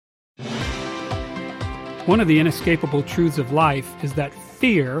One of the inescapable truths of life is that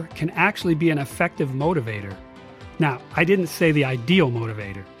fear can actually be an effective motivator. Now, I didn't say the ideal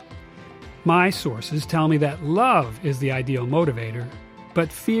motivator. My sources tell me that love is the ideal motivator,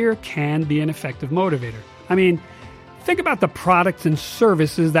 but fear can be an effective motivator. I mean, think about the products and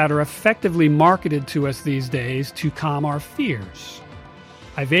services that are effectively marketed to us these days to calm our fears.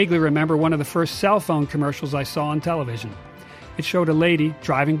 I vaguely remember one of the first cell phone commercials I saw on television. It showed a lady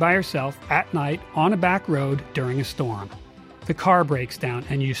driving by herself at night on a back road during a storm. The car breaks down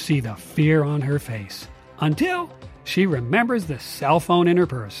and you see the fear on her face until she remembers the cell phone in her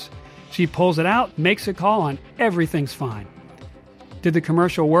purse. She pulls it out, makes a call, and everything's fine. Did the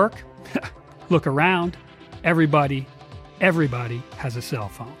commercial work? Look around. Everybody has a cell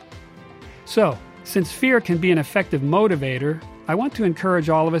phone. So, since fear can be an effective motivator, I want to encourage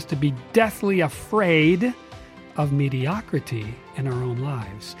all of us to be deathly afraid of mediocrity in our own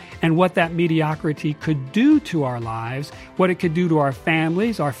lives and what that mediocrity could do to our lives, what it could do to our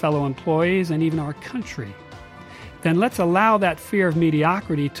families, our fellow employees, and even our country. Then let's allow that fear of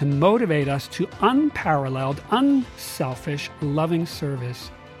mediocrity to motivate us to unparalleled, unselfish, loving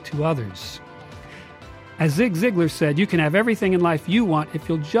service to others. As Zig Ziglar said, you can have everything in life you want if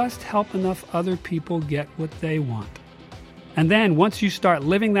you'll just help enough other people get what they want. And then once you start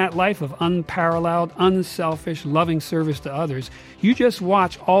living that life of unparalleled, unselfish, loving service to others, you just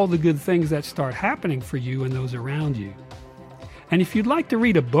watch all the good things that start happening for you and those around you. And if you'd like to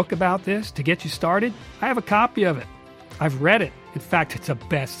read a book about this to get you started, I have a copy of it. I've read it. In fact, it's a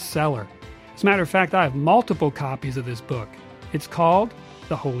bestseller. As a matter of fact, I have multiple copies of this book. It's called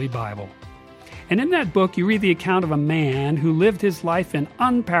The Holy Bible. And in that book, you read the account of a man who lived his life in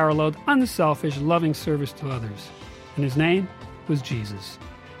unparalleled, unselfish, loving service to others. And his name was Jesus.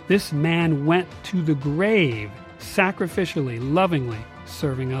 This man went to the grave, sacrificially, lovingly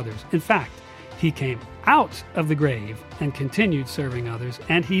serving others. In fact, he came out of the grave and continued serving others,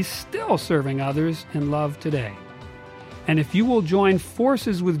 and he's still serving others in love today. And if you will join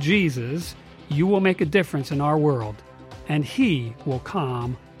forces with Jesus, you will make a difference in our world, and he will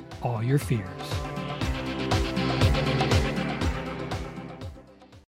calm all your fears.